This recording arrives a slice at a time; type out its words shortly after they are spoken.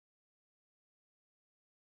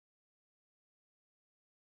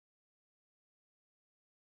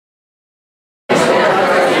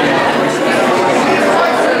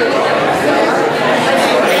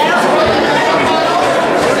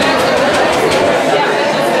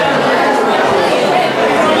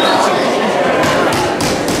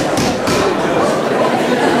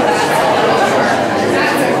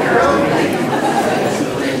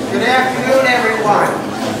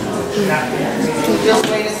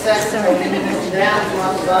second, so we can come down from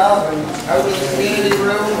above and out in the community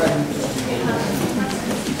room and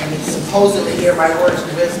supposedly hear my words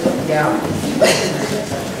of wisdom. Yeah.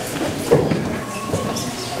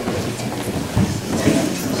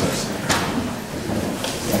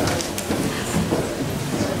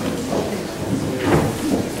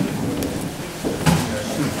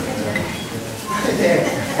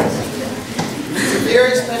 It's a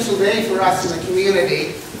very special day for us in the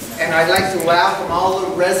community, and I'd like to welcome all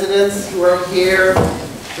the residents who are here,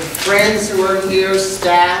 the friends who are here,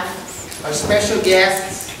 staff, our special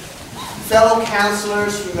guests, fellow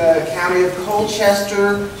councillors from the county of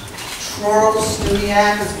Colchester, Truro,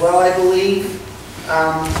 Stuniac as well, I believe.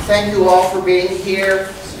 Thank you all for being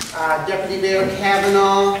here. Deputy Mayor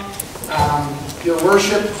Kavanagh, Your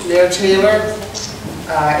Worship, Mayor Taylor,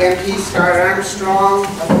 MP Scott Armstrong,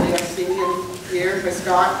 I believe I've seen him here, by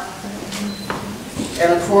Scott.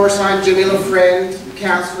 And of course, I'm Jamila Friend,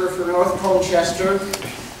 Councillor for North Colchester,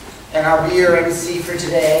 and I'll be your MC for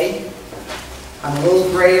today. I'm a little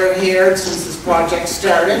grayer haired since this project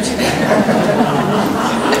started. It's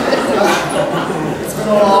been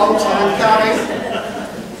a long time coming.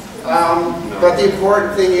 But the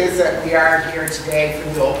important thing is that we are here today for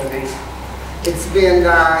the opening. It's been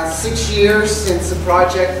 6 years since the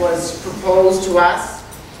project was proposed to us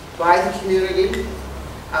by the community.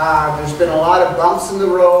 There's been a lot of bumps in the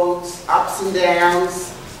roads, ups and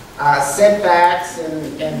downs, setbacks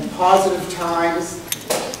and positive times.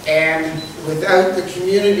 And without the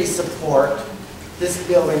community support, this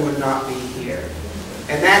building would not be here.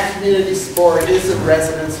 And that community support is the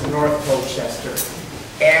residents of North Colchester.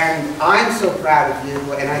 And I'm so proud of you,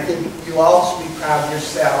 and I think you all should be proud of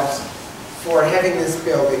yourselves for having this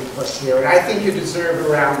building put here. And I think you deserve a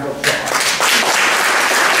round of applause.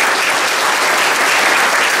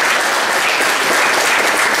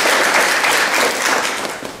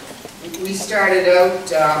 We started out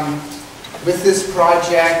with this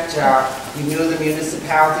project. We knew the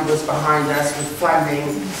municipality was behind us with funding.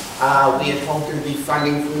 We had hoped there would be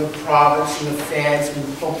funding from the province, from the feds. We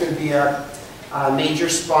hoped there would be a major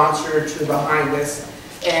sponsor or two behind us.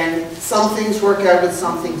 And some things work out and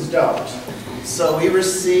some things don't. So we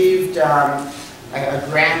received a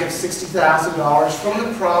grant of $60,000 from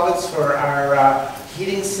the province for our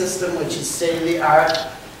heating system, which is state-of-the-art.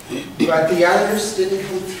 But the others didn't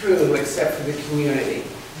come through except for the community.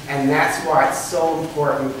 And that's why it's so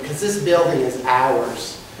important, because this building is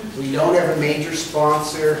ours. We don't have a major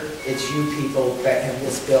sponsor, it's you people that have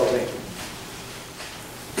this building.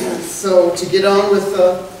 So to get on with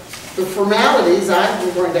the formalities,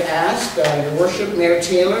 I'm going to ask Your Worship, Mayor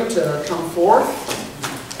Taylor, to come forth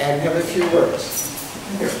and have a few words.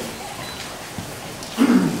 Here.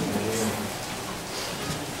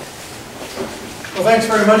 Well, thanks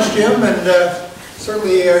very much, Jim, and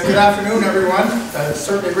certainly good afternoon, everyone. It's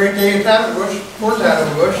certainly a great day in Tatamagouche, for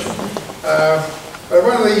Tatamagouche. But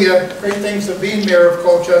one of the great things of being Mayor of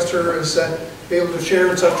Colchester is to be able to share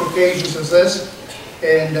in such occasions as this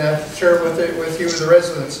and share it with you, the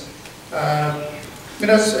residents. I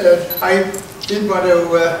did want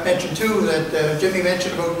to mention too that Jimmy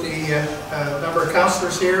mentioned about the number of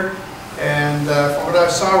councillors here, and from what I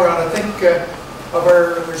saw around, I think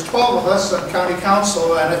there's 12 of us on County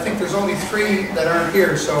Council, and I think there's only 3 that aren't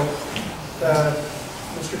here, so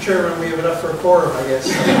Mr. Chairman, we have enough for a quorum, I guess.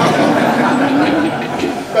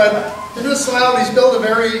 But the municipalities build a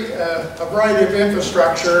variety of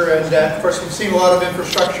infrastructure, and of course we've seen a lot of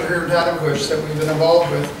infrastructure here in Tatamagouche that we've been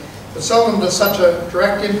involved with, but seldom does such a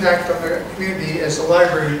direct impact on the community as the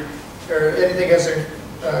library, or anything as a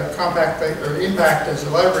impact as the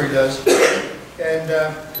library does. And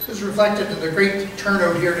this is reflected in the great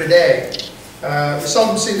turnout here today. We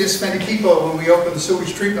seldom see this many people when we open the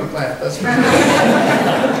sewage treatment plant, that's for sure.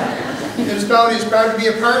 The municipality is proud to be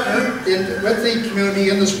a partner with the community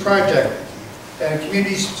in this project.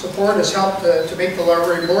 Community support has helped to make the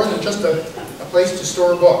library more than just a place to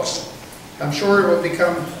store books. I'm sure it will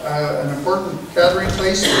become an important gathering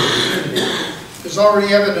place for the community. It's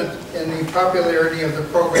already evident in the popularity of the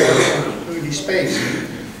program in the community space.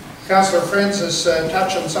 Councillor Friends has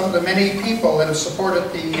touched on some of the many people that have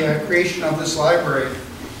supported the creation of this library.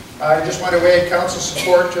 I just want to add council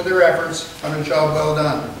support to their efforts on a job well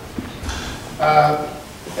done.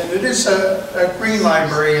 And it is a green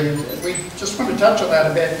library, and we just want to touch on that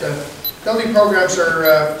a bit. Building programs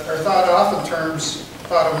are thought of in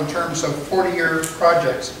terms of 40-year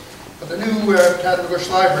projects. But the new Tatamagouche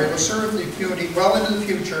Library will serve the community well into the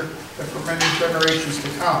future and for many generations to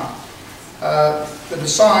come. The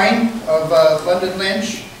design of London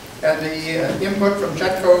Lynch and the input from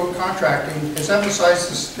Jetco Contracting has emphasized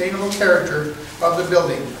the sustainable character of the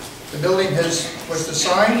building. The building was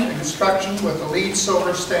designed and construction with the LEED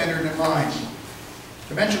Silver standard in mind.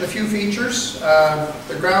 To mention a few features,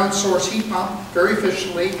 the ground source heat pump very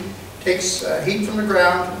efficiently takes heat from the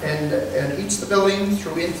ground and heats the building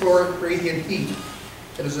through in-floor radiant heat.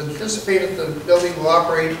 It is anticipated the building will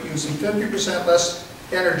operate using 50% less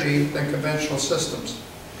energy than conventional systems.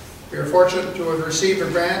 We are fortunate to have received a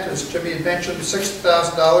grant, as Jimmy had mentioned,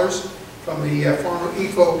 $60,000 from the former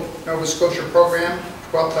Eco Nova Scotia program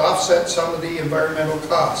to offset some of the environmental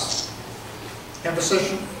costs.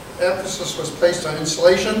 Emphasis was placed on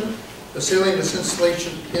insulation. The ceiling is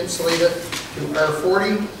insulated to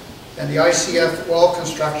R40, and the ICF wall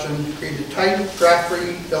construction created tight,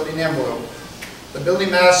 draft-free building envelope. The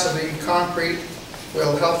building mass of the concrete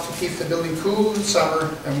will help to keep the building cool in summer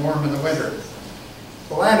and warm in the winter.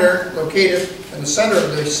 The lantern, located in the center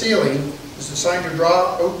of the ceiling, is designed to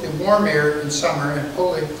draw out the warm air in summer and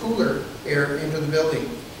pull the cooler air into the building.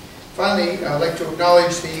 Finally, I'd like to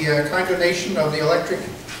acknowledge the kind donation of the electric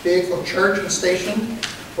vehicle charging station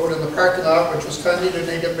out in the parking lot, which was kindly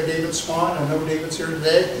donated by David Swan. I know David's here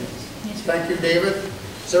today. Thank you, David.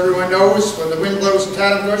 As everyone knows, when the wind blows in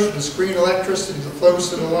Tatamagouche, there's green electricity that flows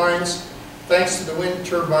to the lines, thanks to the wind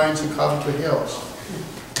turbines in Coventry Hills.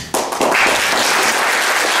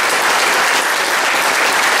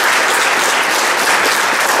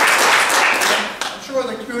 I'm sure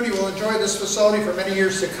the community will enjoy this facility for many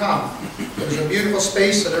years to come. It is a beautiful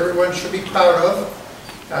space that everyone should be proud of.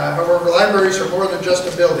 However, libraries are more than just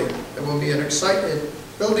a building. It will be exciting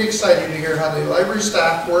to hear how the library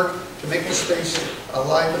staff work to make the space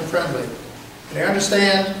alive and friendly. And I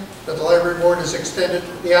understand that the library board has extended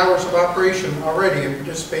the hours of operation already in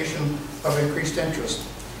participation of increased interest.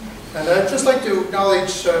 And I'd just like to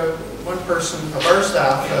acknowledge one person of our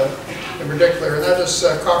staff in particular, and that is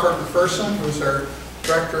Copper McPherson, who's our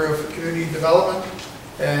Director of Community Development.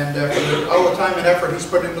 And for all the time and effort he's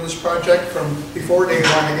put into this project from before day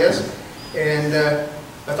one, I guess. And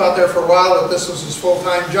I thought there for a while that this was his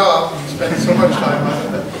full-time job, and he spent so much time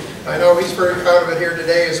on it. But I know he's very proud of it here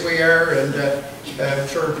today, as we are, and I'm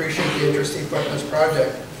sure appreciate the interest he put in this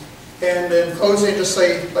project. And in closing, I'd just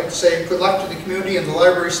like to say good luck to the community and the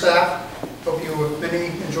library staff. Hope you have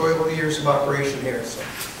many enjoyable years of operation here. So,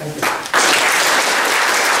 thank you.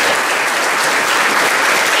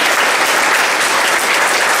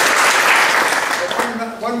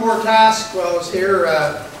 One more task while I was here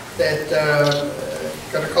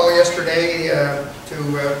got a call yesterday to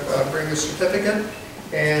bring a certificate,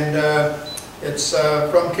 and it's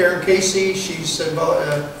from Karen Casey. She's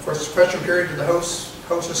involved for a question period in the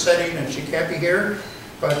hostess setting, and she can't be here,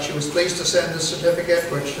 but she was pleased to send this certificate,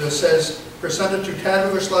 which says, presented to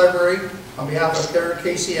Tatamagouche Library on behalf of Karen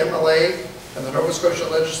Casey, MLA, and the Nova Scotia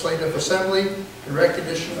Legislative Assembly in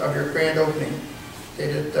recognition of your grand opening.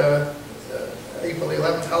 Dated April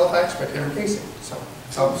 11th, Halifax, by Karen Casey. So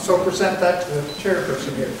I'll present that to the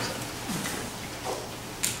chairperson here.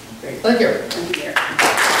 Great. Thank you. Thank you.